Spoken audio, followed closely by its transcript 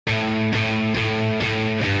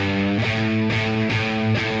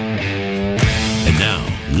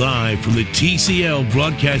Live from the TCL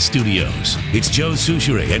broadcast studios, it's Joe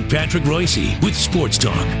Souchere and Patrick Royce with Sports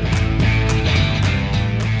Talk.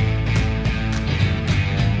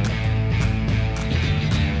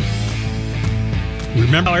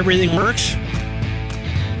 Remember how everything works?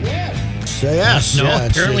 Yes. No, yeah,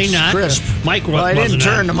 apparently it's not. crisp. Mike Well, I didn't wasn't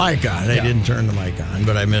turn the on. mic on. They didn't turn the mic on,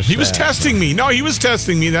 but I missed He was that, testing me. No, he was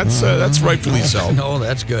testing me. That's rightfully so. No,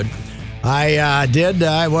 that's good. I did.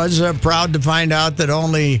 I was proud to find out that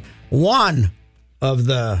only one of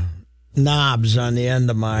the knobs on the end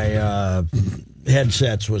of my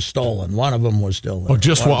headsets was stolen. One of them was still there. Oh,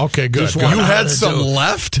 just one. Okay, good. Just good. one You out had of the some two.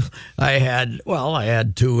 left? I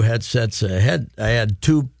had two headsets ahead. I had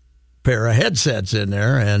two pair of headsets in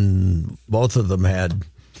there, and both of them had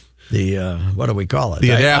the what do we call it? The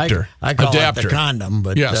adapter. I call Adapter. it the condom,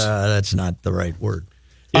 but Yes. that's not the right word.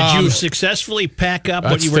 Did you successfully pack up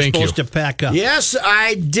what you were thank you. supposed to pack up? Yes,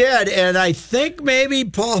 I did, and I think maybe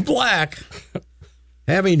Paul Black,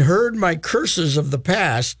 having heard my curses of the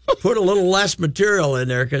past, put a little less material in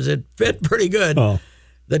there because it fit pretty good. Oh.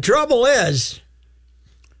 The trouble is,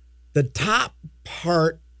 the top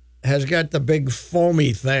part has got the big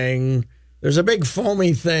foamy thing. There's a big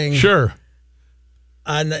foamy thing. Sure.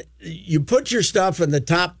 You put your stuff in the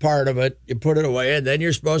top part of it, you put it away, and then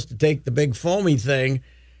you're supposed to take the big foamy thing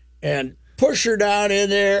and push her down in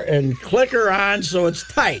there and click her on so it's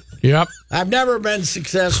tight. Yep. I've never been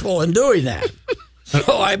successful in doing that.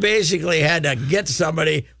 So I basically had to get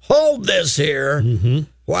somebody, hold this here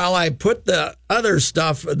while I put the other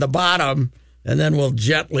stuff in the bottom, and then we'll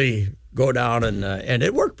gently go down, and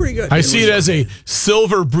it worked pretty good. I see it as a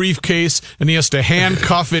silver briefcase, and he has to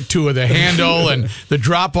handcuff it to the handle and the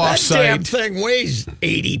drop-off that damn site. thing weighs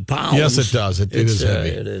 80 pounds. Yes, it does. It is heavy.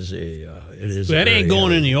 It is That very ain't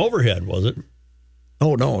going heavy. in the overhead, was it?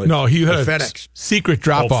 Oh no! No, he had a FedEx. secret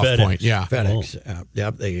drop-off FedEx. point. Yeah. FedEx.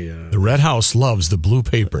 Yep. They. The Red House loves the blue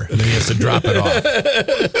paper, and then he has to drop it off.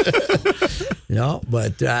 No,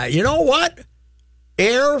 but you know what?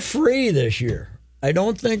 Air free this year. I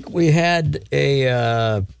don't think we had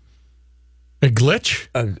A glitch?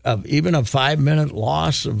 even a 5-minute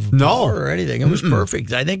loss of power or anything. It was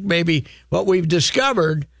perfect. I think maybe what we've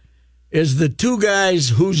discovered is the two guys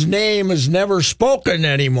whose name is never spoken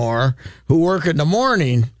anymore, who work in the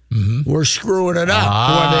morning, were screwing it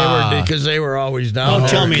up because they were always down. Don't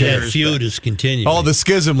tell me that Cares, feud is continuing. Oh, the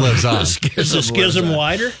schism lives on. Is the schism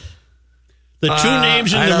wider? The two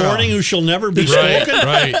names in I the don't morning know. who shall never be Right, spoken?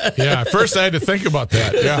 right. Yeah. First, I had to think about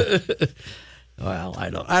that. Yeah. Well, I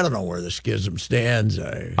don't know where the schism stands.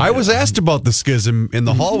 I was asked about the schism in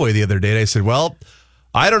the hallway the other day, and I said, well,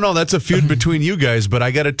 I don't know. That's a feud between you guys, but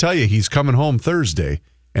I got to tell you, he's coming home Thursday,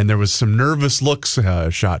 and there was some nervous looks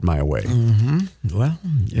shot my way. Well,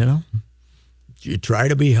 you try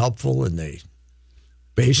to be helpful, and they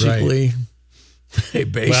basically, they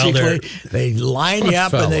line you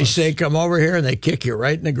up and they fellas. say, "Come over here," and they kick you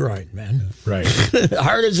right in the groin, man, Right.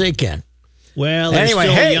 hard as they can. Well, they're Anyway,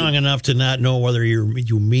 still hey. young enough to not know whether you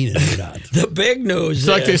mean it or not. The big news It's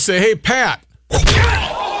like they say, hey, Pat.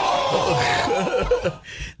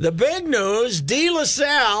 The big news, De La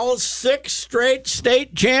Salle's 6 straight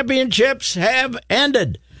state championships have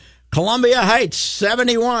ended. Columbia Heights,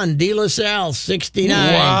 71. De La Salle,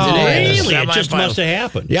 69. Wow. Today, Really? It just semifinals. must have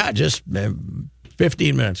happened. Yeah, just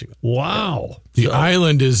 15 minutes ago. Wow. The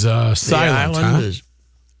island is silent, the island huh? is.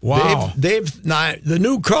 Wow. They've not, the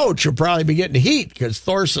new coach will probably be getting heat because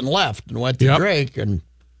Thorson left and went to Yep. Drake and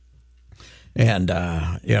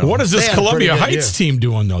What is this they had a Columbia pretty good Heights year. team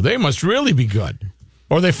doing, though? They must really be good.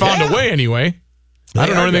 Or they found a way anyway. I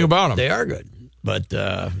don't know anything about them. They are good, but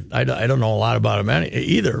I don't know a lot about them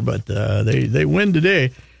either. But they win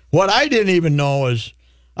today. What I didn't even know is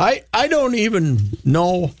I don't even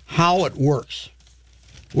know how it works.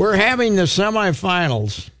 We're having the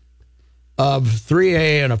semifinals of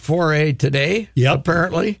 3A and a 4A today. Yep.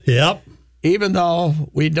 Apparently, Yep. even though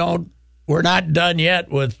we're not done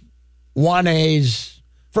yet with 1A's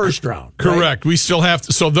first round. right? Correct. We still have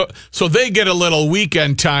to. So they get a little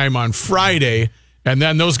weekend time on Friday, and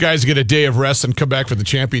then those guys get a day of rest and come back for the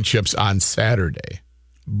championships on Saturday.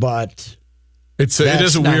 But It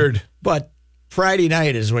is a weird. But Friday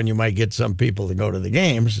night is when you might get some people to go to the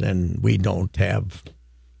games, and we don't have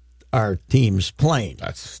our teams playing.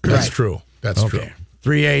 That's Right. true. That's true.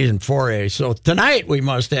 3A and 4A. So tonight we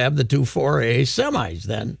must have the 2 4A semis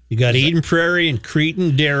then. You got Eden Prairie and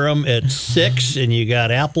Cretin Durham at 6, and you got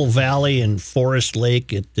Apple Valley and Forest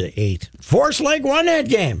Lake at 8. Forest Lake won that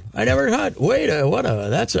game. I never heard.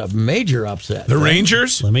 That's a major upset. The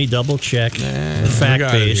Rangers? Let me double check the fact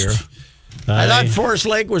got it based. I thought Forest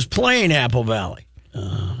Lake was playing Apple Valley.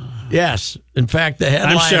 Yes. In fact, the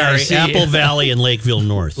headline. I'm sorry, I see- Apple Valley and Lakeville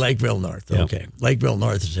North. Lakeville North. Okay. Lakeville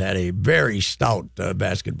North has had a very stout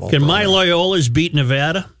basketball Can my program. Loyolas beat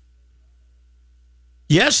Nevada?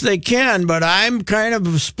 Yes, they can, but I'm kind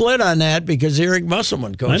of split on that because Eric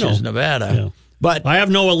Musselman coaches Nevada. Yeah. But I have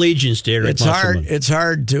no allegiance to Eric it's Musselman. hard. It's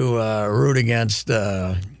hard to root against.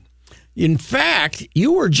 In fact,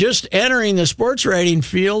 you were just entering the sports writing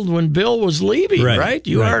field when Bill was leaving, right?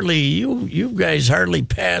 You guys hardly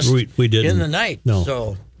passed We didn't. in the night. No.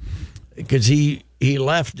 So because he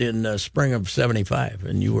left in the spring of '75,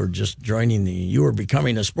 and you were just joining you were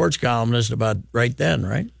becoming a sports columnist about right then,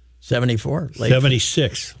 right? 74,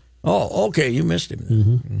 76. Oh, okay. You missed him.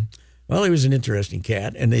 Mm-hmm. Well, he was an interesting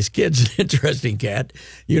cat, and this kid's an interesting cat.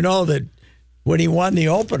 You know that when he won the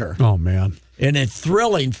opener Oh, man. in a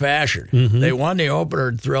thrilling fashion, they won the opener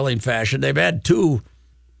in thrilling fashion. They've had two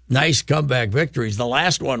nice comeback victories. The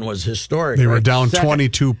last one was historic. They were right? down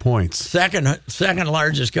 22 points. Second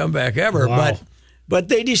largest comeback ever. Wow. But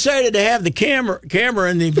they decided to have the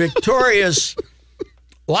camera in the victorious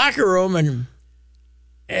locker room,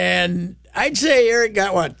 and I'd say Eric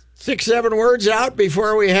got, 6-7 words out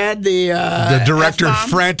before we had the director F-bomb?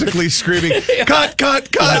 frantically screaming, cut,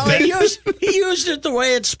 cut, cut. Well, he used it the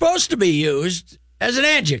way it's supposed to be used, as an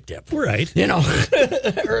adjective. Right. You know,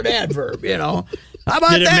 or an adverb, you know. How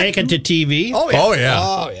about Did it that? make it to TV? Oh, yeah. Oh, yeah.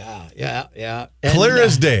 Oh, yeah. And, Clear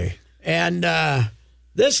as day. And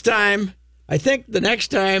this time, I think the next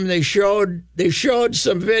time they showed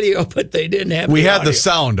some video, but they didn't have We the had audio. the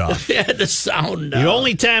sound off. They had the sound. The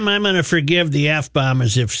only time I'm going to forgive the F-bomb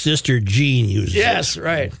is if Sister Jean uses it. Yes,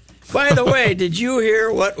 right. By the way, did you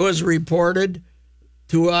hear what was reported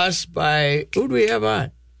to us by, who do we have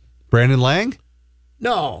on? Brandon Lang?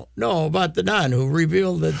 No, about the nun who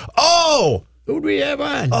revealed that. Oh! Who do we have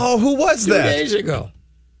on? Oh, who was 2 that? days ago.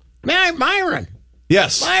 Myron.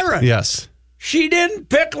 Yes. Myron. Yes. She didn't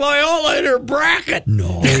pick Loyola in her bracket.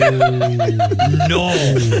 No.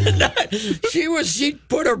 She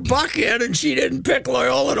put her buck in and she didn't pick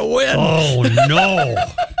Loyola to win. Oh, no.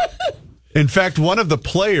 In fact, one of the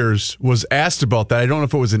players was asked about that. I don't know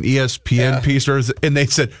if it was an ESPN piece and they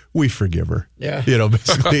said, "We forgive her." Yeah. You know,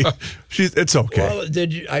 basically, it's okay. Well,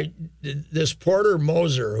 this Porter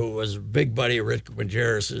Moser, who was a big buddy of Rick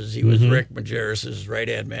Majerus's, he was Rick Majerus's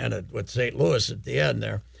right-hand man with St. Louis at the end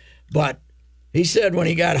there. But he said when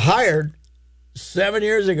he got hired 7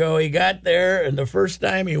 years ago, he got there, and the first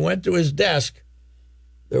time he went to his desk,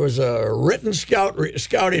 there was a written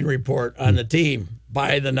scouting report on the team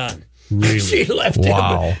by the nun. Really? She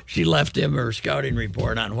left him her scouting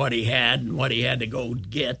report on what he had and what he had to go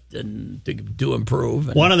get and to improve.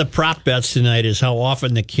 And, One of the prop bets tonight is how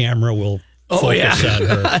often the camera will focus on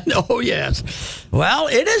her. Oh, yes. Well,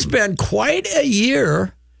 it has been quite a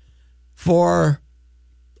year for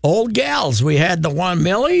old gals. We had the one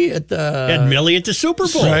Millie at the... Had Millie at the Super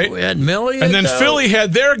Bowl. Right. We had Millie And then at the, Philly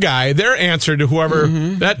had their answer to whoever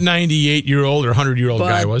that 98-year-old or 100-year-old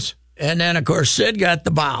guy was. And then, of course, Sid got the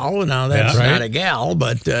bow. Now, that's Yeah. not Right. a gal,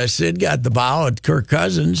 but Sid got the bow at Kirk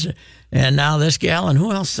Cousins. And now this gal, and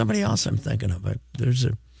who else? Somebody else I'm thinking of.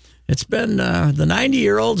 It's been, the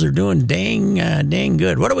 90-year-olds are doing dang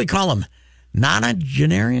good. What do we call them?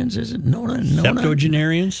 Nonagenarians, is it?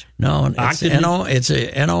 Septuagenarians? No, it's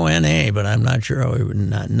a N-O-N-A, but I'm not sure how we would,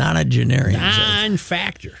 nonagenarians.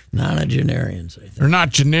 Non-factor. Nonagenarians, I think. They're not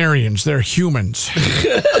genarians. They're humans.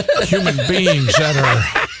 Human beings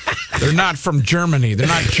they're not from Germany. They're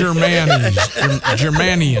not Germanians. They're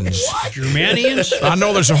Germanians. Germanians? I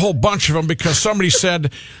know there's a whole bunch of them because somebody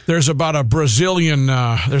said there's about a Brazilian.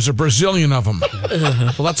 There's a Brazilian of them.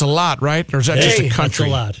 Well, that's a lot, right? Or is that just a country?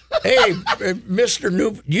 That's a lot. Hey, Mr.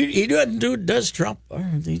 New, he does Trump?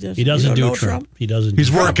 He doesn't do Trump. He doesn't. He's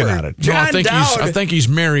do working on it. No, John Dowd. I think he's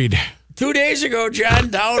married. 2 days ago, John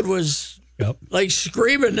Dowd was like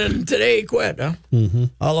screaming, and today he quit. Huh? Mm-hmm.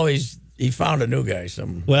 Although he found a new guy.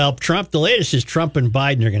 Well, Trump. The latest is Trump and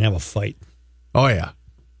Biden are going to have a fight. Oh, yeah.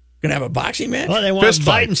 Gonna have a boxing match. Well, they want Fist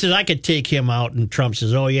fight. Biden says I could take him out, and Trump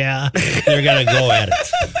says, "Oh yeah, they're going to go at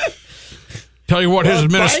it." Tell you what, his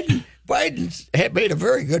administration. Biden had made a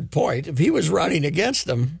very good point. If he was running against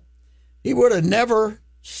him, he would have never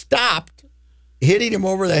stopped hitting him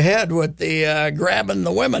over the head with the grabbing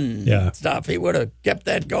the women stuff. He would have kept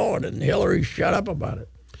that going, and Hillary shut up about it.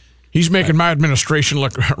 He's making my administration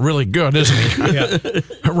look really good, isn't he?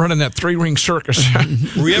 Running that 3-ring circus.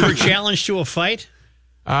 Were you ever challenged to a fight?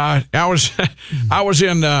 I was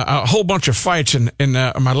in a whole bunch of fights in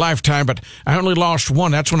my lifetime, but I only lost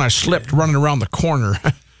one. That's when I slipped running around the corner.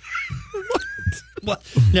 What?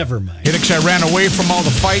 Never mind. I ran away from all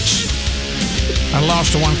the fights. I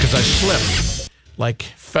lost one because I slipped like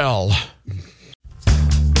fell.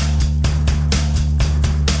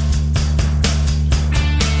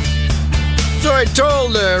 So I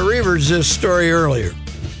told Reavers this story earlier.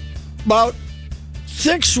 About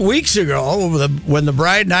 6 weeks ago, when the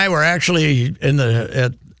bride and I were actually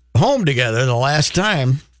at home together the last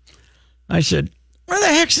time, I said, where the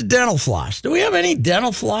heck's the dental floss? Do we have any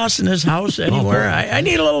dental floss in this house anywhere? I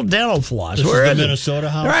need a little dental floss. This Where is is the it? Minnesota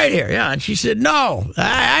house? Right here, yeah. And she said, no,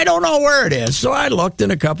 I don't know where it is. So I looked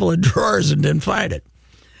in a couple of drawers and didn't find it.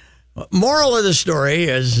 Moral of the story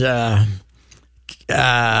is the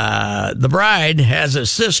bride has a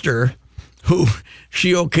sister who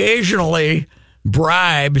she occasionally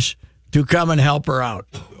bribes to come and help her out,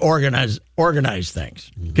 organize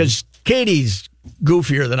things. Because Katie's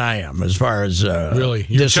goofier than I am as far as Really?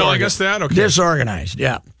 You're telling us that? Okay. Disorganized,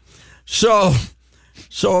 yeah. So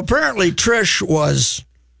apparently Trish was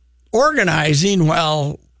organizing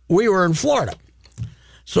while we were in Florida.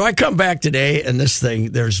 So I come back today, and this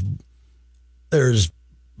thing, there's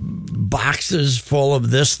boxes full of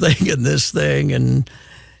this thing and this thing, and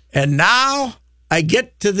now I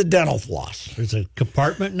get to the dental floss. There's a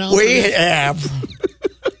compartment now? We have.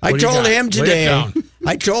 I told him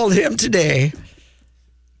today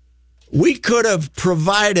we could have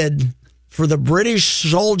provided for the British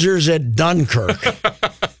soldiers at Dunkirk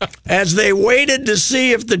as they waited to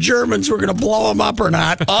see if the Germans were going to blow them up or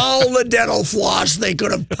not. All the dental floss they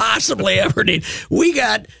could have possibly ever need. We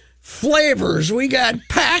got flavors. We got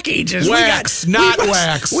packages. Wax, not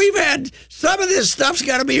wax. We've had some of this stuff's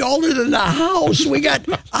got to be older than the house. We got,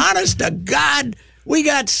 honest to God, we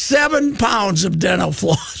got 7 pounds of dental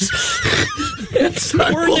floss. Where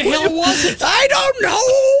the hell was it? I don't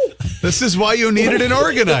know. This is why you needed an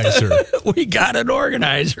organizer. We got an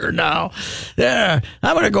organizer now. Yeah,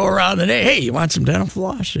 I'm going to go around the day. Hey, you want some dental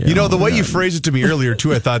floss? You know, the way you phrased it to me earlier,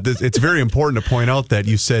 too, I thought that it's very important to point out that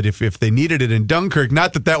you said if they needed it in Dunkirk,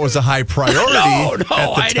 not that was a high priority No, at the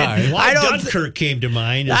I time. didn't. Why Dunkirk came to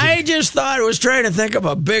mind? I just thought I was trying to think of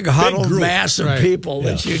a big huddled group. mass of people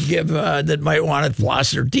that you'd give that might want to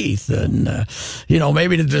floss their teeth, and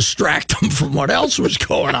maybe to distract them from what else was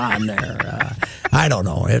going on there. I don't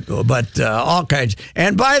know, but all kinds.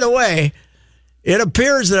 And by the way, it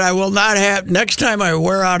appears that I will not have, next time I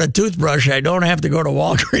wear out a toothbrush, I don't have to go to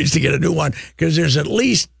Walgreens to get a new one, because there's at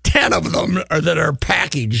least 10 of them that are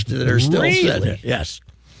packaged that are still sitting. Yes.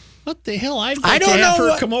 What the hell? I'd I like don't to have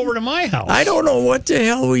know her come over to my house. I don't know what the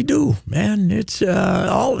hell we do, man. It's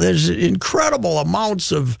there's incredible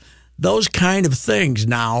amounts of those kind of things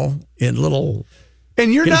now in little.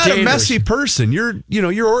 And you're not a containers. messy person. You're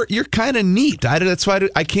kind of neat. That's why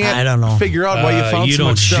I can't I don't know. figure out why you found you so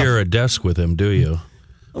don't much stuff. share a desk with him, do you?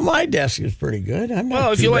 My desk is pretty good. I'm not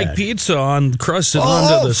Well, if too you bad. like pizza on crusted Oh,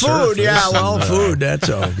 onto the food. surface. Yeah, well, and, food. That's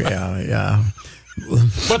okay. Yeah.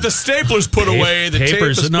 But the stapler's put away. The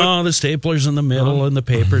papers, tape is no, the stapler's in the middle, and the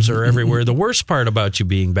papers are everywhere. The worst part about you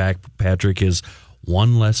being back, Patrick, is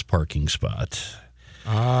one less parking spot.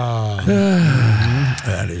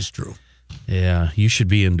 That is true. Yeah, you should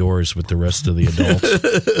be indoors with the rest of the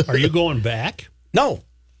adults. Are you going back? No,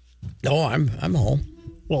 I'm home.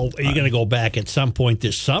 Well, are you going to go back at some point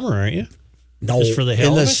this summer, aren't you? No, Just for the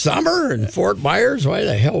hell in of the it? summer in Fort Myers. Why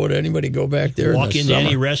the hell would anybody go back there? Walk in the into any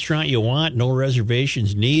summer? restaurant you want, no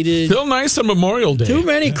reservations needed. still nice on Memorial Day. Too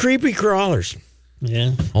many creepy crawlers.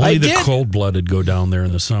 Yeah. Only the did. cold-blooded go down there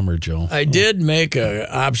in the summer, Joe. I did make an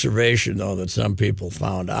observation, though, that some people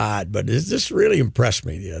found odd, but this really impressed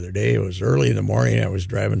me the other day. It was early in the morning. I was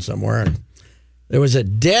driving somewhere, and there was a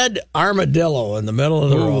dead armadillo in the middle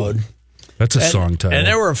of the road. That's a song title. And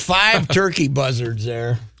there were 5 turkey buzzards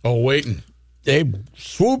there. Oh, waiting. They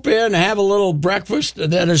swoop in, have a little breakfast,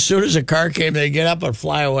 and then as soon as the car came, they get up and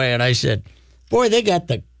fly away. And I said, boy, they got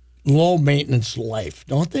the low-maintenance life,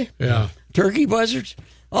 don't they? Yeah. Turkey buzzards.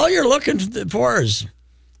 All you're looking for is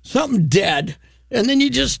something dead, and then you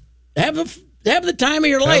just have the time of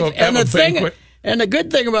your life. have a banquet. And the good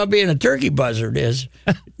thing about being a turkey buzzard is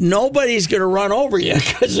nobody's going to run over you,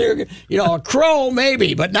 because they're, a crow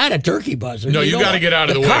maybe, but not a turkey buzzard. No, you know gotta what? get out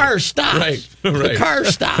of the way. car stops. Right. The car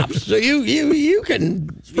stops. So you can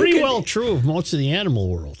Pretty you can- well true of most of the animal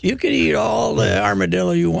world. You can eat all the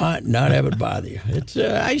armadillo you want and not have it bother you. It's.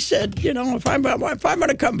 I said, if I'm going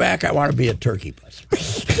to come back, I want to be a turkey buzzard.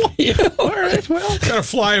 All right. Well. Gotta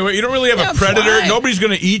fly away. You don't really have Yeah, a predator. fly. Nobody's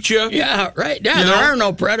going to eat you. Yeah. Right. Yeah. You There know? are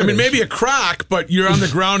no predators. I mean, maybe a croc, but you're on the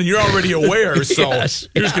ground and you're already aware, so Yes,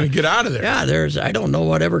 you're just yeah. going to get out of there. Yeah. I don't know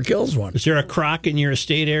whatever kills one. Is there a croc in your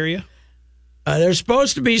estate area? There's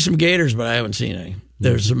supposed to be some gators, but I haven't seen any.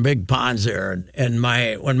 There's some big ponds there, and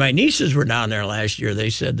when my nieces were down there last year, they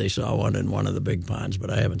said they saw one in one of the big ponds, but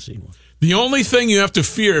I haven't seen one. The only thing you have to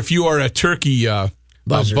fear if you are a turkey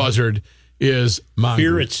buzzard is mongoose.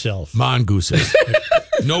 Fear itself. Mongooses.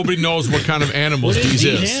 Nobody knows what kind of animals these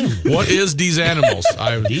is. What is these animals?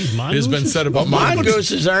 It's been said about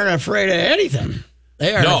mongooses aren't afraid of anything.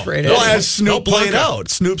 They aren't afraid of anything. As Snoop played out.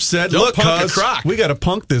 Snoop said, "Look, cuz, we got to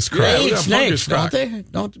punk this crowd." They eat snakes, don't they?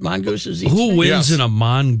 Don't mongooses eat Who snakes? wins in a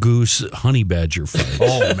mongoose honey badger fight?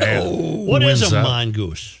 Oh man, What is wins a out?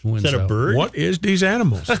 mongoose? Is Wins that a out? bird? What is these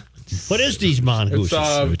animals? What is these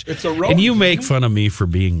mongooses? It's a rodent. And you make fun of me for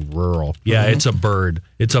being rural. Yeah, it's a bird.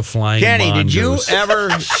 It's a flying Kenny, mongoose. did you ever?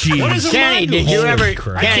 What is a Kenny, mongoose? did you ever? I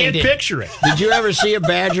crap. can't Kenny, picture it. did you ever see a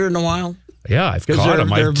badger in the wild? Yeah, I've Because caught them.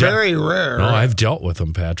 they're very rare. No, I've dealt with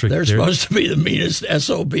them, Patrick. They're supposed to be the meanest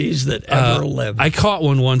SOBs that ever lived. I caught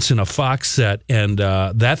one once in a fox set, and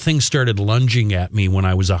that thing started lunging at me when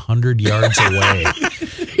I was 100 yards away.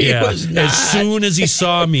 was not. As soon as he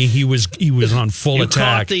saw me, he was on full You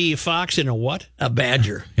attack. caught the fox in a what? A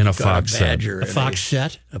badger. In a Caught fox set. badger A in fox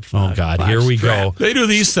set? Oh God, here we go. They do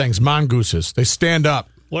these things, mongooses. They stand up.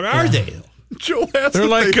 What are they? Joe asked They're if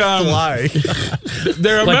like they fly.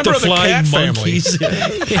 they're a Like member the of the flying cat family. monkeys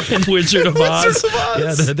in Wizard of Oz.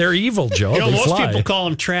 Yeah, they're evil, Joe. You know, they most fly. people call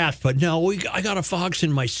them traps, but no, I got a fox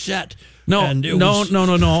in my set. No, and it no, was- no,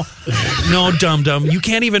 dum-dum. You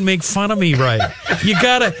can't even make fun of me right. You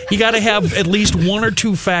gotta have at least one or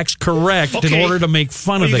two facts correct in Okay. order to make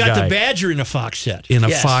fun Well, of you the got guy. the badger in a fox set. In a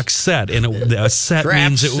Yes. fox set, and a set Trap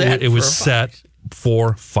means set it was for a set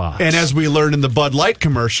for fox. And as we learned in the Bud Light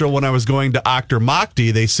commercial, when I was going to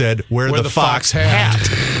Oktermokti, they said, "Wear the fox hat."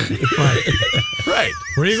 Right.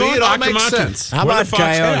 Where are you See, going? it all Oktermokti? makes sense. How Where about the fox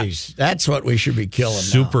at? coyotes? That's what we should be killing.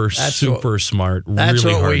 super, now. That's super what, smart. That's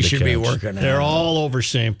really what hard we to should be catch. working on. They're all over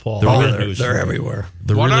St. Paul. They're everywhere.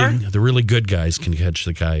 The What really good guys can catch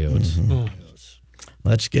the coyotes.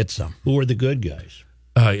 Let's get some. Who are the good guys?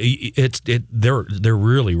 They're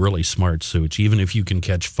really smart suits. Even if you can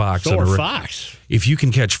catch fox, So on are a fox. if you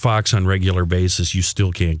can catch fox on regular basis, you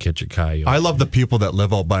still can't catch a coyote. I love the people that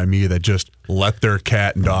live out by me that just let their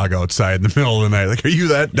cat and dog outside in the middle of the night. Like, are you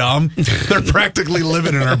that dumb? They're practically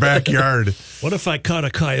living in our backyard. What if I caught a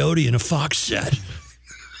coyote in a fox set?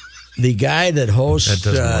 The guy that hosts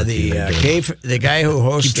That doesn't work either, the guy who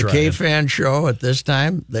hosts Keep the trying. K-Fan show at this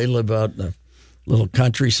time, they live out in a little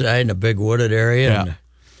countryside in a big wooded area. Yeah. And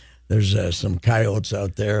there's some coyotes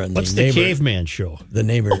out there. And What's the the neighbor, caveman show? The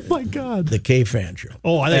neighbor. Oh my God. The K-Fan show.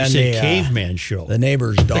 Oh, I think you And said the, caveman show. The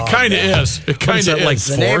neighbor's dog. It kind of is. It kind of that, like, is.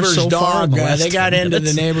 The Four neighbor's so far in dog. the last They got 10 into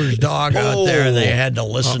minutes? the neighbor's dog out there, and they had to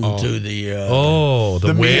listen to the.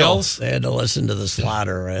 the whales. They had to listen to the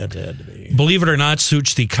slaughter. It had to be. Believe it or not,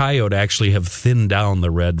 Such, the coyote actually have thinned down the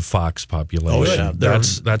red fox population.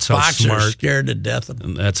 That's how Foxes are smart. scared to death of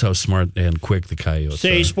them. That's how smart and quick the coyotes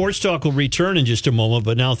Say, are. Sports Talk will return in just a moment,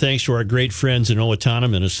 but now thanks to our great friends in Owatonna,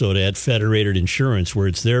 Minnesota at Federated Insurance, where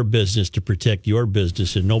it's their business to protect your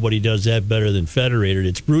business, and nobody does that better than Federated.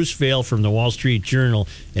 It's Bruce Vail from the Wall Street Journal,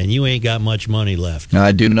 and you ain't got much money left.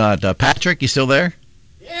 I do not. Patrick, you still there?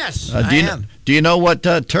 Yes, Do you know what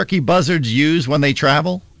turkey buzzards use when they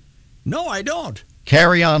travel? No, I don't.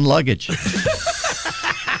 Carry-on luggage.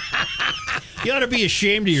 You ought to be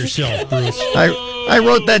ashamed of yourself, Bruce. I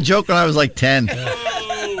wrote that joke when I was like 10.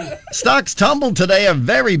 Stocks tumbled today, a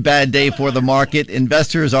very bad day for the market.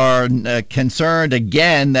 Investors are concerned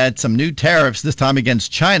again that some new tariffs, this time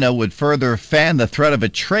against China, would further fan the threat of a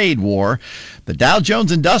trade war. The Dow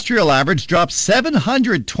Jones Industrial Average dropped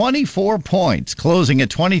 724 points, closing at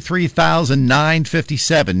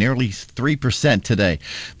 23,957, nearly 3% today.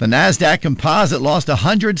 The Nasdaq Composite lost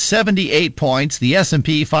 178 points. The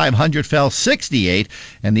S&P 500 fell 68,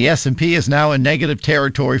 and the S&P is now in negative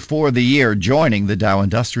territory for the year, joining the Dow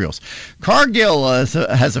Industrials. Cargill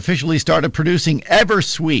has officially started producing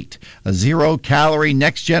EverSweet, a zero-calorie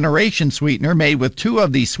next-generation sweetener made with two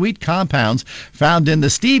of the sweet compounds found in the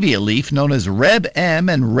stevia leaf known as Reb M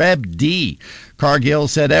and Reb D. Cargill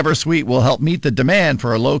said EverSweet will help meet the demand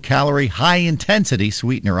for a low-calorie, high-intensity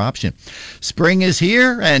sweetener option. Spring is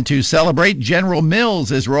here, and to celebrate, General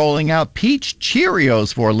Mills is rolling out Peach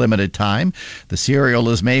Cheerios for a limited time. The cereal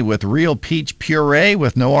is made with real peach puree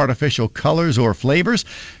with no artificial colors or flavors.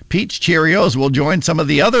 Peach Cheerios will join some of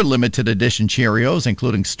the other limited edition Cheerios,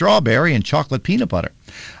 including strawberry and chocolate peanut butter.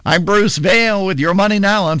 I'm Bruce Vail with Your Money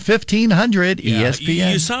Now on 1500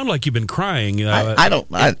 ESPN. You sound like you've been crying.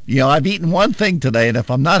 I've eaten one thing today, and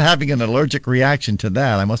if I'm not having an allergic reaction to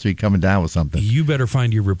that, I must be coming down with something. You better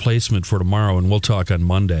find your replacement for tomorrow, and we'll talk on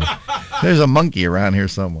Monday. There's a monkey around here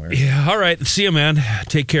somewhere. Yeah, all right. See you, man.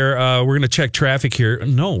 Take care. We're going to check traffic here.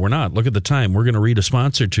 No, we're not. Look at the time. We're going to read a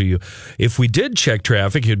sponsor to you. If we did check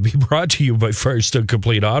traffic, it'd be brought to you by Firestone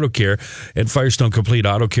Complete Auto Care. And Firestone Complete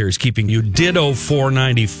Auto Care is keeping you ditto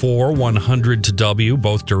 494, 100 to W.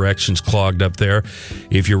 Both directions clogged up there.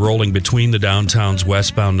 If you're rolling between the downtowns,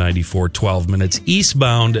 westbound 94, 12 minutes.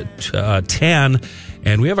 Eastbound 10.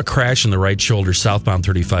 And we have a crash in the right shoulder, southbound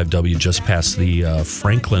 35W, just past the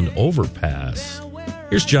Franklin overpass.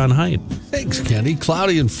 Here's John Hyde. Thanks, Kenny.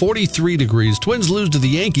 Cloudy and 43 degrees. Twins lose to the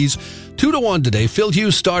Yankees 2-1 today. Phil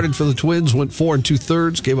Hughes started for the Twins, went 4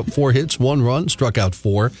 2/3, gave up 4 hits, 1 run, struck out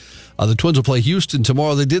 4. The Twins will play Houston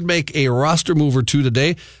tomorrow. They did make a roster move or two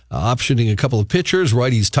today, optioning a couple of pitchers,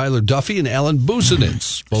 righties Tyler Duffy and Alan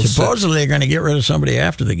Busenitz. Supposedly they're going to get rid of somebody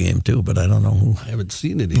after the game, too, but I don't know who. I haven't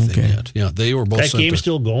seen anything yet. Yeah, they were both That sent game's to-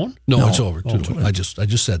 still going? No, it's over. I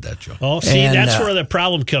just said that, Joe. Oh, see, And, that's where the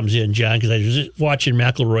problem comes in, John, because I was just watching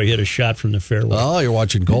McElroy hit a shot from the fairway. Oh, you're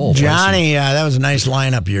watching golf. I see. Johnny, that was a nice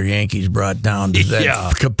lineup your Yankees brought down to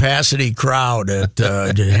that capacity crowd at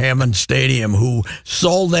Hammond Stadium who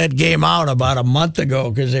sold that game out about a month ago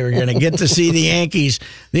because they were going to get to see the Yankees.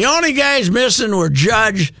 The only guys missing were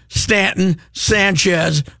Judge, Stanton,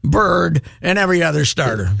 Sanchez, Bird, and every other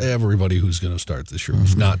starter. Everybody who's going to start this year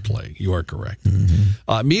is not playing. You are correct.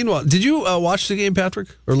 Meanwhile, did you watch the game, Patrick,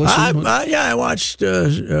 or listen? Yeah, I watched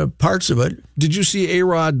parts of it. Did you see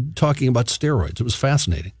A-Rod talking about steroids? It was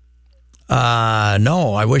fascinating.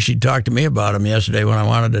 No, I wish he'd talked to me about him yesterday when I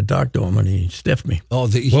wanted to talk to him, and he stiffed me. Oh,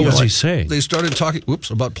 What was he saying? They started talking,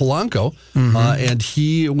 about Polanco, and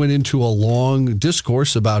he went into a long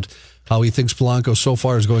discourse about how he thinks Polanco so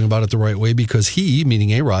far is going about it the right way because he,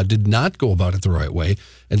 meaning A-Rod, did not go about it the right way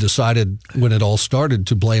and decided when it all started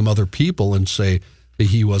to blame other people and say that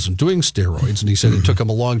he wasn't doing steroids. And he said it took him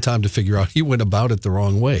a long time to figure out he went about it the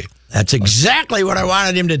wrong way. That's exactly what I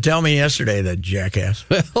wanted him to tell me yesterday, that jackass.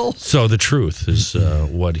 So the truth is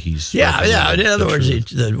what he's... Yeah. In other words,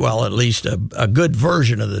 at least a good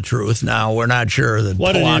version of the truth. Now, we're not sure that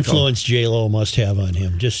What Polanco, an influence J-Lo must have on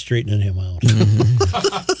him, just straightening him out.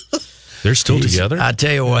 They're still together? I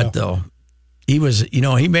tell you what, though. He was,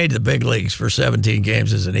 he made the big leagues for 17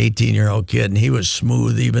 games as an 18-year-old kid, and he was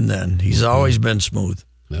smooth even then. He's always been smooth,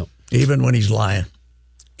 even when he's lying.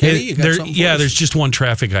 Kenny, There's just one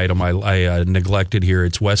traffic item I neglected here.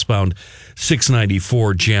 It's westbound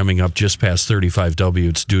 694 jamming up just past 35W.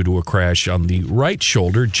 It's due to a crash on the right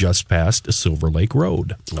shoulder just past Silver Lake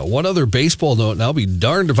Road. One other baseball note, and I'll be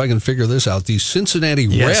darned if I can figure this out. The Cincinnati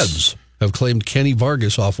Reds have claimed Kenny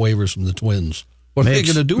Vargas off waivers from the Twins. What are they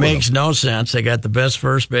going to do with him? Makes no sense. They got the best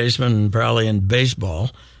first baseman probably in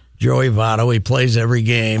baseball, Joey Votto. He plays every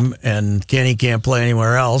game, and Kenny can't play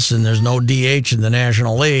anywhere else, and there's no DH in the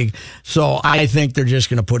National League. So I think they're just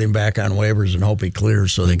going to put him back on waivers and hope he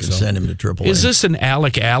clears so they can send him to AAA. Is this an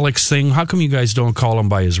Alex thing? How come you guys don't call him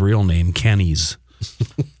by his real name, Kenny's?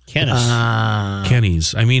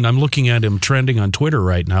 Kenny's. I mean, I'm looking at him trending on Twitter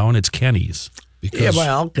right now, and it's Kenny's. Because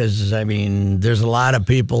there's a lot of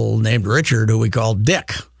people named Richard who we call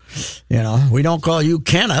Dick. We don't call you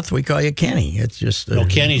Kenneth, we call you Kenny. It's just...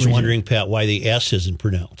 Kenny's wondering, Pat, why the S isn't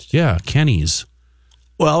pronounced. Yeah, Kenny's.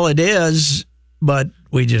 Well, it is, but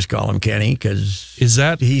we just call him Kenny because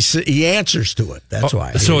he answers to it. That's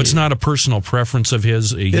why. So it's not a personal preference of his.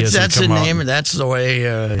 That's the name. That's the way.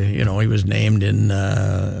 He was named in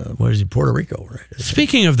Puerto Rico, right?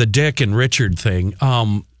 Speaking of the Dick and Richard thing,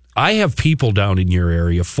 I have people down in your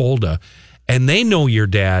area, Fulda, and they know your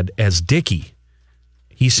dad as Dickie.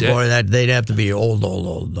 He said, "Boy, they'd have to be old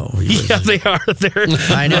though." Yeah, they are.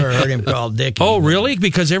 I never heard him called Dickie. Oh, really?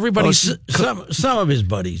 Because everybody, some of his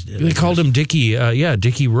buddies did. They called him Dickie.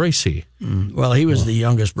 Dickie Royce. Well, he was the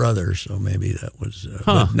youngest brother, so maybe that was.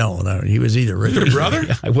 No, he was either Richard. Your brother?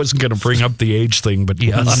 I wasn't going to bring up the age thing, but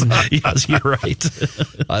yes, you're right.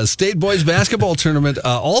 State boys basketball tournament.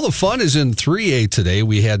 All the fun is in 3A today.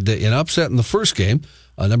 We had an upset in the first game.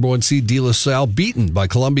 Number 1 seed De La Salle beaten by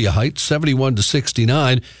Columbia Heights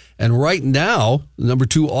 71-69, and right now number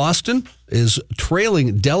 2 Austin is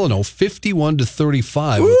trailing Delano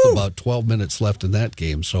 51-35 with about 12 minutes left in that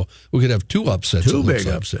game. So we could have 2 upsets. 2 big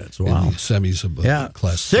upsets. Wow. In the semis of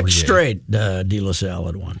Class 6 3A. straight De La Salle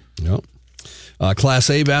had won. Yep. Class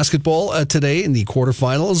A basketball today in the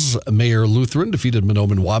quarterfinals. Mayor Lutheran defeated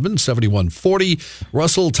Monoman Waban 71-40.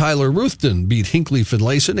 Russell Tyler Ruthden beat Hinckley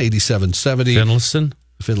Finlayson 87-70.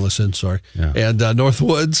 Finlayson, sorry. Yeah. And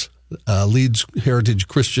Northwoods leads Heritage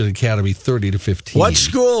Christian Academy 30-15. What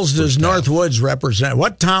schools does Northwoods represent?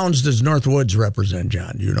 What towns does Northwoods represent,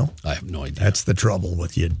 John? Do you know? I have no idea. That's the trouble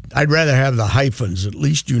with you. I'd rather have the hyphens. At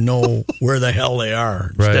least you know where the hell they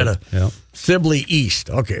are instead of Sibley East.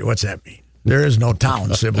 Okay, what's that mean? There is no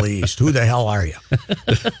town, Sibley East. Who the hell are you?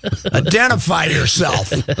 Identify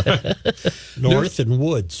yourself. North and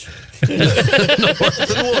Woods.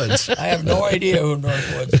 North and Woods. I have no idea who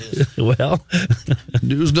Northwoods is. Well,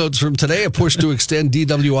 News notes from today. A push to extend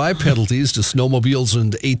DWI penalties to snowmobiles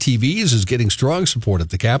and ATVs is getting strong support at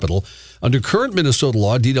the Capitol. Under current Minnesota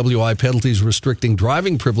law, DWI penalties restricting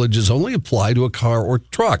driving privileges only apply to a car or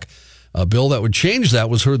truck. A bill that would change that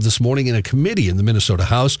was heard this morning in a committee in the Minnesota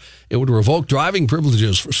House. It would revoke driving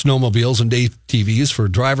privileges for snowmobiles and ATVs for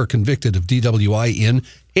a driver convicted of DWI in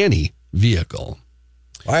any vehicle.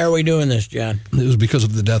 Why are we doing this, John? It was because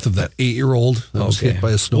of the death of that 8-year-old that was hit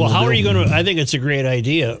by a snowmobile. Well, how are you going to? I think it's a great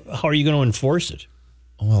idea. How are you going to enforce it?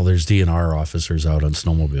 well, there's DNR officers out on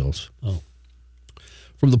snowmobiles. Oh.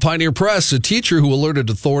 From the Pioneer Press, a teacher who alerted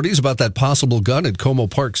authorities about that possible gun at Como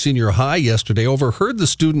Park Senior High yesterday overheard the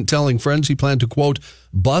student telling friends he planned to, quote,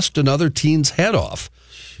 bust another teen's head off.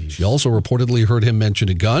 She also reportedly heard him mention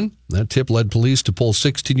a gun. That tip led police to pull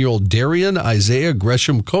 16-year-old Darian Isaiah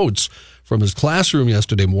Gresham Coates from his classroom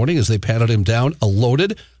yesterday morning as they patted him down. A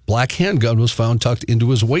loaded black handgun was found tucked into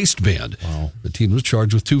his waistband. Wow. The teen was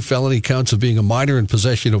charged with 2 felony counts of being a minor in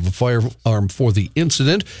possession of a firearm for the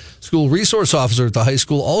incident. School resource officer at the high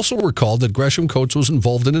school also recalled that Gresham Coates was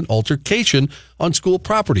involved in an altercation on school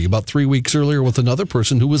property about 3 weeks earlier with another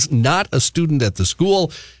person who was not a student at the school.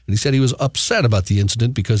 And he said he was upset about the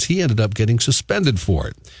incident because he ended up getting suspended for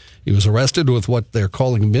it. He was arrested with what they're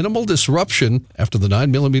calling minimal disruption after the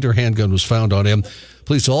 9mm handgun was found on him.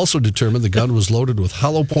 Police also determined the gun was loaded with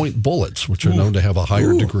hollow point bullets, which are known to have a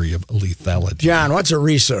higher degree of lethality. John, what's a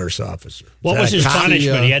resource officer? What was his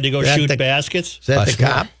punishment? He had to go shoot baskets? Is that the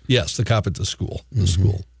cop? Yes, the cop at the school. The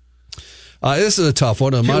school. This is a tough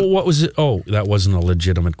one. What was it? Oh, that wasn't a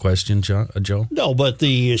legitimate question, Joe? No, but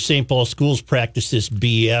the St. Paul schools practice this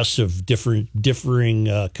BS of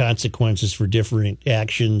differing consequences for different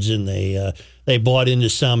actions, and they bought into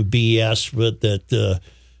some BS, but that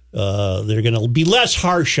they're going to be less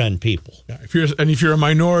harsh on people. Yeah, if you're a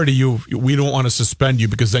minority, we don't want to suspend you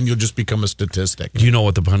because then you'll just become a statistic. Do you know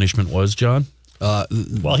what the punishment was, John? Well,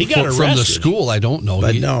 he got arrested from the school. I don't know.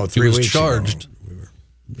 But he was charged.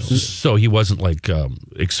 So he wasn't like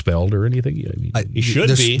expelled or anything. I mean, he should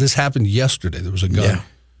be. This happened yesterday. There was a gun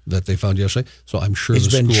that they found yesterday. So I'm sure he's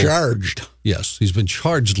been charged. Yes, he's been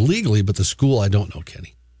charged legally, but the school, I don't know,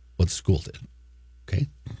 Kenny, what the school did. Okay,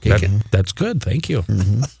 that's good. Thank you.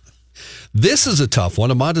 Mm-hmm. This is a tough one.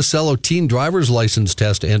 A Monticello teen driver's license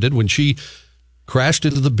test ended when she crashed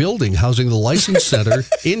into the building housing the license center,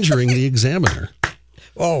 injuring the examiner.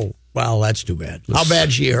 Oh, well, that's too bad. How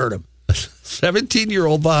bad she hurt him?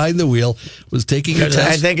 17-year-old behind the wheel was taking a test.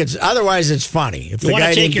 I think otherwise it's funny. If you want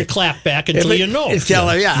to take your clap back until you know.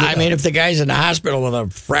 I mean, if the guy's in the hospital with a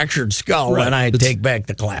fractured skull, then I take back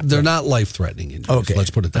the clap. They're not life-threatening injuries. Okay, let's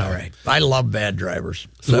put it that way. All right. I love bad drivers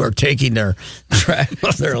who are taking their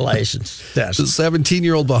license test. The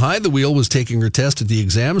 17-year-old behind the wheel was taking her test at the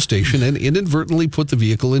exam station and inadvertently put the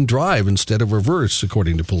vehicle in drive instead of reverse,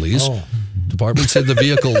 according to police. Department said the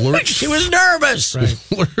vehicle lurched. She was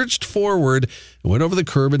nervous. Lurched forward and went over the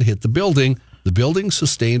curb and hit the building. The building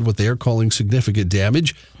sustained what they are calling significant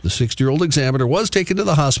damage. The 60-year-old examiner was taken to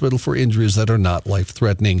the hospital for injuries that are not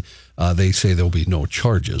life-threatening. They say there will be no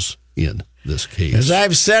charges in this case. As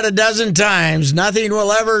I've said a dozen times, nothing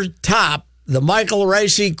will ever top the Michael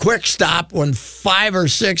Ricey quick stop when 5 or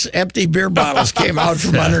 6 empty beer bottles came out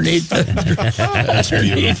from underneath the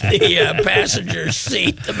passenger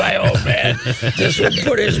seat. My old man just would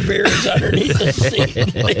put his beers underneath the seat.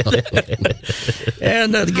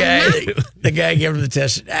 And the guy gave him the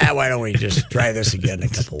test. Why don't we just try this again in a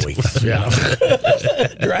couple weeks? You know?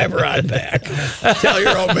 Drive her on back. Tell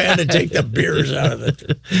your old man to take the beers out of it.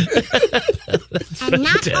 And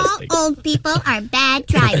not all old people are bad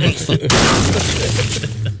drivers.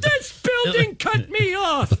 This building cut me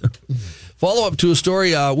off. Follow up to a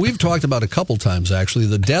story we've talked about a couple times, actually.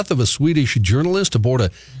 The death of a Swedish journalist aboard a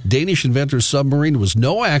Danish inventor's submarine was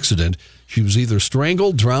no accident. She was either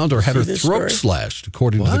strangled, drowned, or had her throat slashed,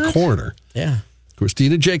 according to the coroner. Yeah.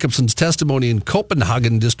 Christina Jacobson's testimony in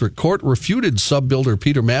Copenhagen District Court refuted sub-builder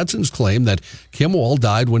Peter Madsen's claim that Kim Wall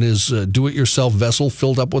died when his do-it-yourself vessel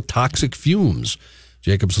filled up with toxic fumes.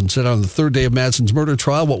 Jacobson said on the third day of Madsen's murder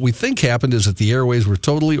trial, what we think happened is that the airways were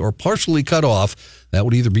totally or partially cut off. That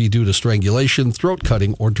would either be due to strangulation, throat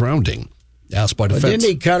cutting, or drowning. Asked by But defense. didn't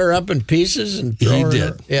he cut her up in pieces and throw He her?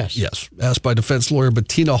 did. Yes. Asked by defense lawyer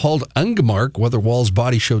Bettina Huld Ungemark whether Wall's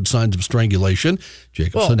body showed signs of strangulation,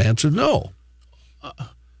 Jacobson answered no.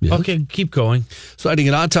 Yes. Okay, keep going. Citing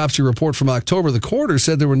an autopsy report from October, the coroner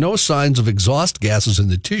said there were no signs of exhaust gases in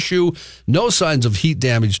the tissue, no signs of heat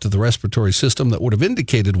damage to the respiratory system that would have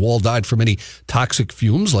indicated Wall died from any toxic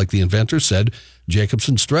fumes, like the inventor said.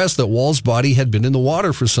 Jacobson stressed that Wall's body had been in the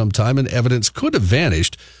water for some time and evidence could have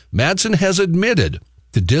vanished. Madsen has admitted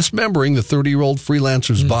to dismembering the 30-year-old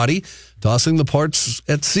freelancer's body, tossing the parts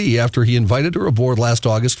at sea after he invited her aboard last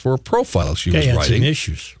August for a profile she was They had writing. some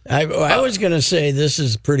issues. I was going to say this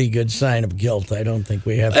is a pretty good sign of guilt. I don't think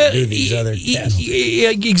we have to do these other tests. Yeah,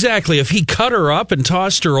 exactly. If he cut her up and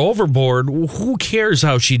tossed her overboard, who cares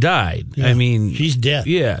how she died? I mean, She's dead.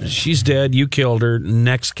 Yeah, she's dead. You killed her.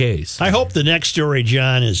 Next case. I hope the next story,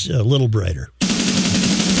 John, is a little brighter.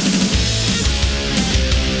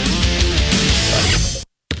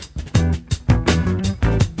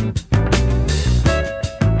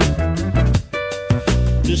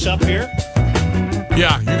 This up here?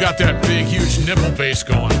 Yeah, you got that big, huge nipple base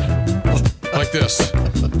going. Like this.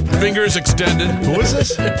 Fingers extended. Who is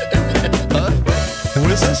this? Who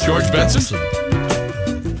is this? George Benson?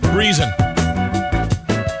 Reason.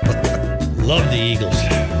 Love the Eagles.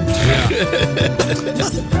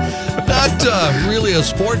 Not really a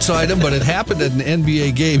sports item, but it happened at an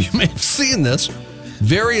NBA game. You may have seen this.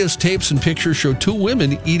 Various tapes and pictures show two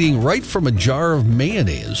women eating right from a jar of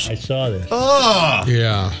mayonnaise. I saw this.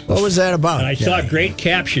 Yeah. What was that about? And I saw a great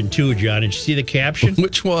caption, too, John. Did you see the caption?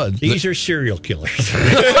 Which one? These are serial killers.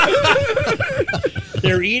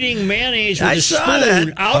 They're eating mayonnaise with I a saw spoon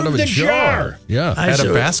that. out of the jar. Yeah. I At a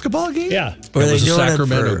saw- basketball game? Yeah. Were It they was a doing it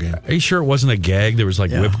Sacramento for- game. Are you sure it wasn't a gag? There was like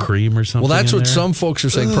whipped cream or something. Well, that's in what there? some folks are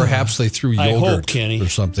saying. Perhaps they threw I hope, yogurt Kenny. or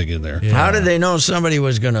something in there. How did they know somebody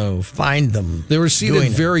was going to find them? They were seated doing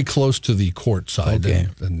it? very close to the court side, Okay.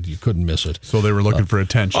 and you couldn't miss it. So they were looking for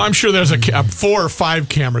attention. I'm sure there's 4 or 5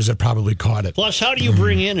 cameras that probably caught it. Plus, how do you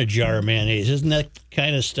bring in a jar of mayonnaise? Isn't that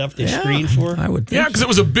kind of stuff they screen for? I would think. Yeah, because it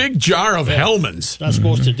was a big jar of Hellman's. Not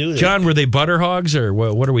supposed to do that. John, were they butter hogs or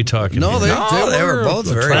what are we talking No, here? they were both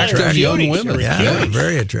very attractive attractive. young women. Yeah, they were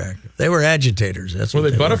very attractive. They were agitators. That's Were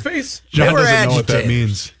what they were. Butterface? John they were doesn't know what that agitators.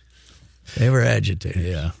 means. They were agitated.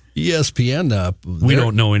 Yeah. ESPN. We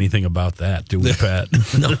don't know anything about that, do we, Pat?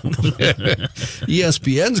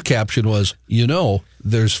 ESPN's caption was,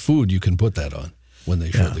 there's food you can put that on when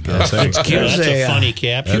they showed the guys. That's It was a a, funny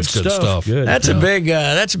caption. That's good stuff. Good. That's a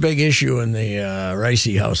big issue in the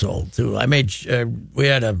Ricey household too. I made we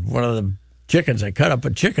had one of the chickens. I cut up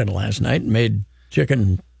a chicken last night and made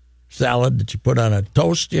chicken salad that you put on a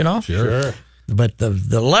toast. Sure. But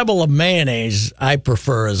the level of mayonnaise I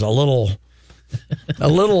prefer is a little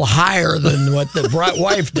higher than what the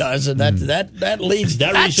wife does, and that leads.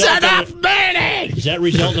 That That's result in enough it- mayonnaise. Does that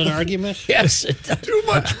result in an argument? Yes, it does. Too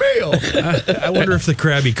much mayo. I wonder if the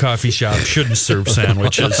Krabby Coffee Shop shouldn't serve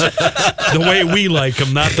sandwiches the way we like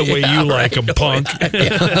them, not the way you like them, punk.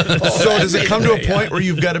 So does it come to a point where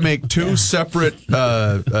you've got to make two separate,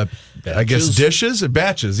 I guess, dishes?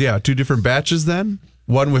 Batches, yeah. 2 different batches then?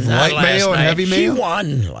 One with Not light last mayo and night. heavy mayo? She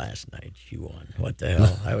won last night. She won. What the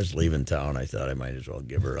hell? I was leaving town. I thought I might as well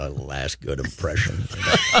give her a last good impression.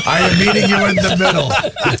 I am meeting you in the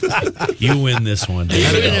middle. You win this one.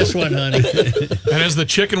 Give me this one, honey. And as the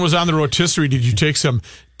chicken was on the rotisserie, did you take some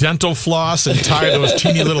dental floss and tie those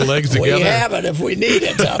teeny little legs together? We have it if we need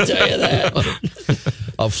it, I'll tell you that.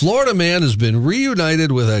 A Florida man has been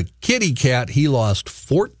reunited with a kitty cat he lost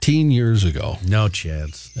 14 years ago. No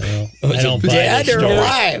chance. I don't buy Dead this or story.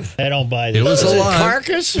 alive? I don't buy this. It was story. alive.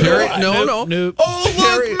 Carcass? or Perry, what? no. Oh,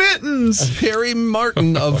 look, mittens. Perry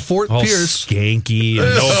Martin of Fort All Pierce. skanky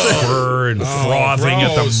and no fur and frothing at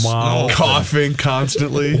the gross. mouth. Coughing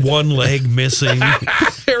constantly. One leg missing.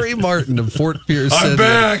 Perry Martin of Fort Pierce I'm said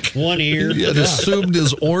back. One ear. he had assumed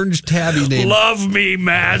his orange tabby name. Love me,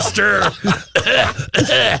 master.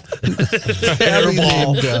 Tabby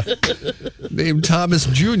named Thomas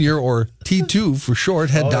Jr. or T2 for short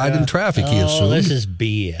had died in traffic, he Oh, assumed. this is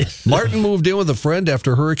BS. Martin moved in with a friend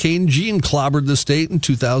after Hurricane Jean clobbered the state in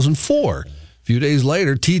 2004. A few days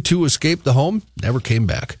later, T2 escaped the home, never came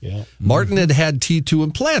back. Yeah. Martin had T2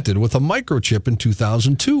 implanted with a microchip in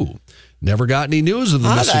 2002. Never got any news of the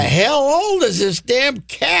How the missing. hell old is this damn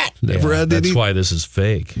cat? Never had That's any. why this is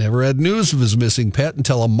fake. Never had news of his missing pet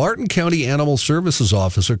until a Martin County Animal Services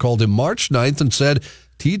officer called him March 9th and said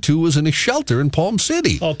T2 was in a shelter in Palm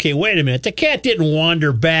City. Okay, wait a minute. The cat didn't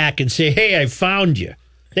wander back and say, "Hey, I found you."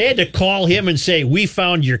 They had to call him and say, "We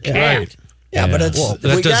found your cat." Right. Yeah, but it's that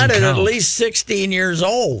we got doesn't it at count. least 16 years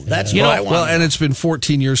old. That's You what know, I want. Well, and it's been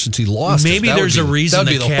 14 years since he lost. Maybe it. there's a reason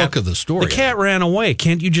That would be the cat, hook of the story. The cat ran away.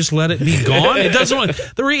 Can't you just let it be gone? It doesn't.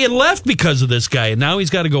 It left because of this guy, and now he's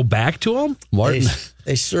got to go back to him. Martin.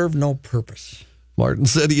 they serve no purpose. Martin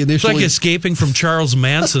said he It's initially like escaping from Charles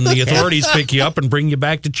Manson. The authorities pick you up and bring you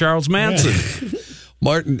back to Charles Manson.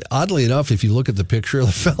 Martin. Oddly enough, if you look at the picture of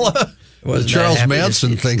the fella, the Wasn't that Charles happy to Manson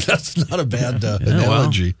see? thing, that's not a bad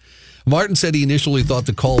analogy. Martin said he initially thought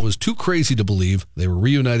the call was too crazy to believe. They were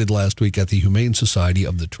reunited last week at the Humane Society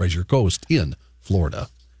of the Treasure Coast in Florida.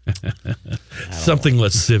 Something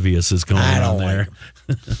lascivious is going on there.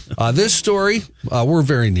 This story, we're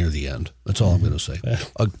very near the end. That's all I'm going to say.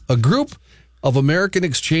 A group of American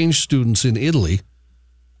exchange students in Italy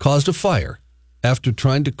caused a fire after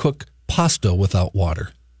trying to cook pasta without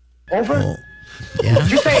water. Over? Oh, yeah.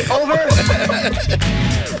 Did you say over?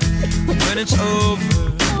 When it's over.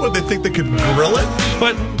 What, they think they could grill it?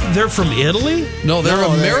 But they're from Italy? No, they're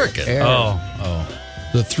American. Oh.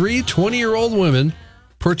 The three 20-year-old women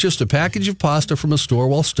purchased a package of pasta from a store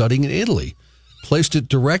while studying in Italy, placed it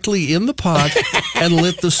directly in the pot, and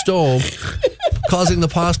lit the stove, causing the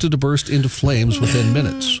pasta to burst into flames within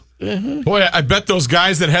minutes. Boy, I bet those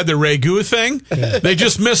guys that had the ragu thing, they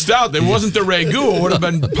just missed out. It wasn't the ragu. It would have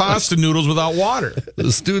been pasta noodles without water.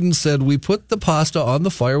 The student said, "We put the pasta on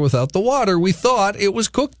the fire without the water. We thought it was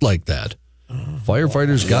cooked like that."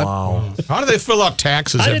 Firefighters got... Wow. How do they fill out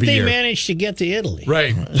taxes How did every they year? manage to get to Italy?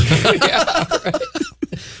 Right.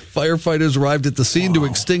 Firefighters arrived at the scene to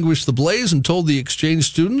extinguish the blaze and told the exchange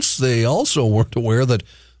students they also weren't aware that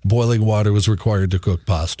boiling water was required to cook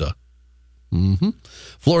pasta.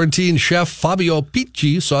 Florentine chef Fabio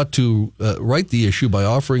Picci sought to right the issue by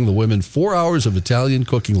offering the women 4 hours of Italian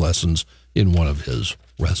cooking lessons in one of his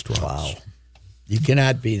restaurants. Wow. You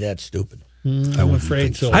cannot be that stupid. I'm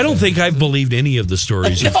afraid so. I don't think I've believed any of the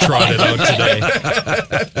stories you've trotted out today.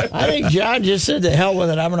 I think John just said, "To hell with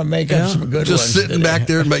it. I'm going to make up some good Just ones." sitting today. back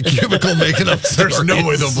there in my cubicle making up stories. There's no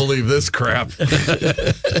way they'll believe this crap.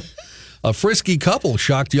 A frisky couple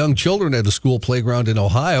shocked young children at a school playground in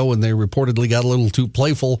Ohio when they reportedly got a little too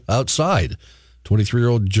playful outside.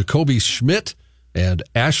 23-year-old Jacoby Schmidt and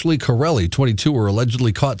Ashley Corelli, 22, were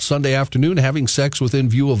allegedly caught Sunday afternoon having sex within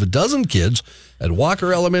view of a dozen kids at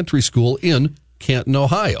Walker Elementary School in Canton,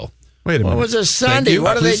 Ohio. Wait a minute. What was a Sunday?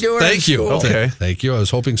 What are they doing? Thank in you. school? Okay. Thank you. I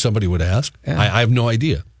was hoping somebody would ask. Yeah. I have no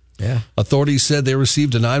idea. Yeah. Authorities said they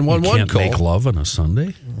received a 911 Can't call. make love on a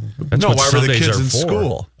Sunday? That's No, what why were the Sundays kids are in for.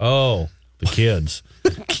 school? Oh, the kids.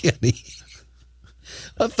 Kenny.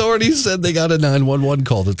 Authorities said they got a 911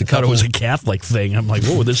 call that the I thought it couple was a Catholic thing. I'm like,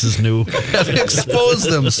 whoa, this is new. had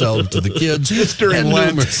exposed themselves to the kids. during and Lent.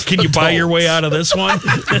 numerous Can you buy your way out of this one?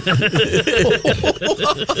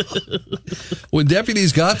 When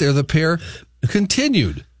deputies got there, the pair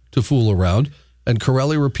continued to fool around, and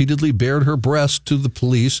Corelli repeatedly bared her breast to the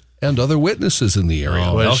police and other witnesses in the area.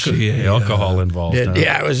 Alcohol involved. huh?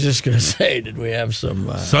 Yeah, I was just going to say, did we have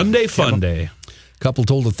some... Sunday fun day. Couple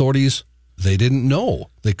told authorities they didn't know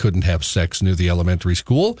they couldn't have sex near the elementary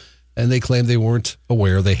school, and they claimed they weren't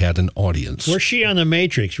aware they had an audience. Where's she on the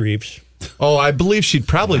Matrix, Reeves? Oh, I believe she'd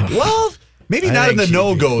probably. Well, maybe I not in think the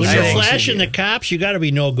no goes. When you're think flashing the cops, you got to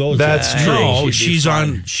be no go. That's true. No, she'd be she's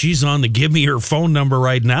fine. she's on the give me her phone number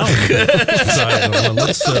right now. Well,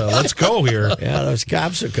 let's go here. Yeah, those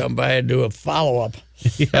cops will come by and do a follow-up.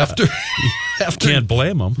 After Can't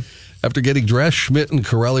blame them. After getting dressed, Schmidt and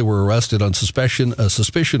Corelli were arrested on suspicion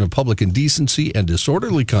of public indecency and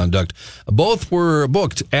disorderly conduct. Both were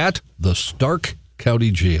booked at the Stark County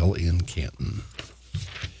Jail in Canton.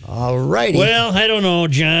 All righty. Well, I don't know,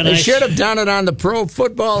 John. They I should have done it on the Pro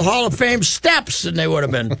Football Hall of Fame steps, and they would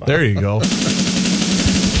have been fine. There you go.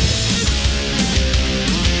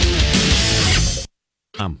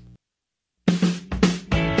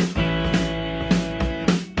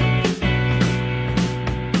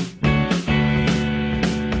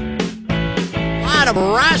 A lot of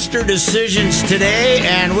roster decisions today,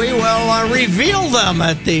 and we will reveal them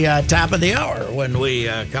at the top of the hour when we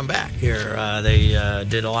come back here. They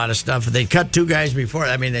did a lot of stuff. They cut two guys before.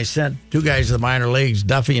 I mean, they sent two guys to the minor leagues,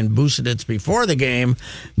 Duffy and Bucetich, before the game,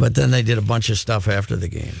 but then they did a bunch of stuff after the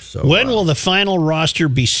game. So When will the final roster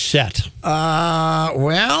be set? they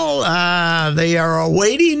are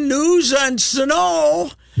awaiting news on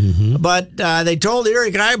Sano. But they told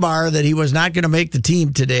Eric Ibar that he was not going to make the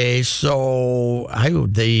team today. So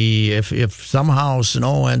if somehow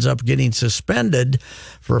Sano ends up getting suspended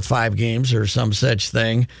for 5 games or some such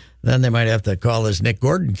thing, then they might have to call this Nick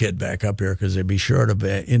Gordon kid back up here because they'd be short of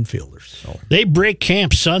infielders. So. They break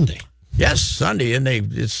camp Sunday. Yes, Sunday, and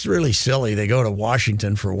it's really silly. They go to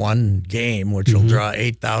Washington for one game, which will draw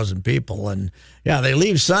 8,000 people, and they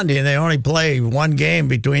leave Sunday, and they only play one game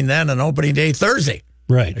between then and opening day Thursday.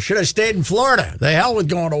 Right. I should have stayed in Florida. The hell with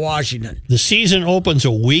going to Washington. The season opens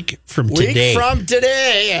a week from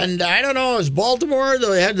today. And I don't know, is Baltimore,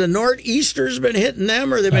 the Northeasters been hitting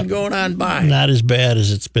them, or they've been going on by? Not as bad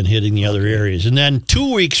as it's been hitting the other areas. And then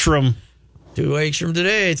 2 weeks from 2 weeks from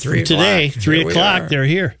today, 3 o'clock. Today, 3 o'clock, they're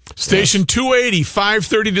here. Station 280,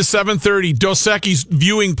 5:30 to 7:30. Dos Equis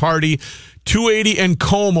viewing party, 280 and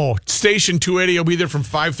Como. Station 280 will be there from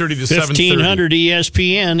 5:30 to 7:30. 1500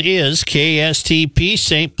 ESPN is KSTP,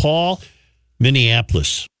 St. Paul,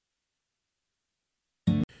 Minneapolis.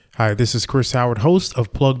 Hi, this is Chris Howard, host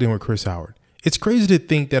of Plugged In with Chris Howard. It's crazy to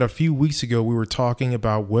think that a few weeks ago we were talking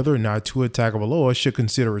about whether or not Tua Tagovailoa should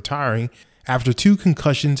consider retiring. After 2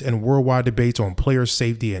 concussions and worldwide debates on player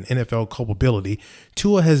safety and NFL culpability,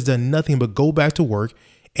 Tua has done nothing but go back to work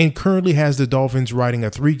and currently has the Dolphins riding a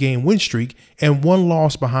 3-game win streak and 1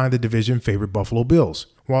 loss behind the division favorite Buffalo Bills.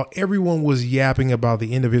 While everyone was yapping about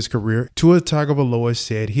the end of his career, Tua Tagovailoa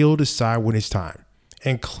said he'll decide when it's time.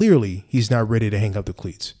 And clearly, he's not ready to hang up the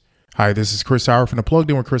cleats. Hi, this is Chris Howard from the Plugged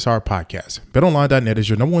In with Chris Howard podcast. BetOnline.net is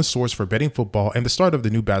your #1 source for betting football and the start of the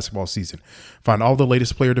new basketball season. Find all the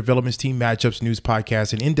latest player developments, team matchups, news,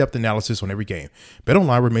 podcasts, and in-depth analysis on every game.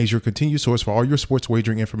 BetOnline remains your continued source for all your sports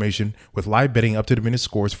wagering information with live betting, up-to-the-minute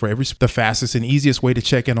scores for the fastest and easiest way to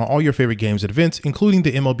check in on all your favorite games and events, including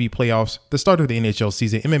the MLB playoffs, the start of the NHL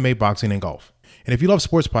season, MMA, boxing, and golf. And if you love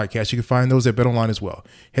sports podcasts, you can find those at BetOnline as well.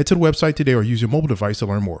 Head to the website today or use your mobile device to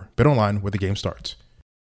learn more. BetOnline, where the game starts.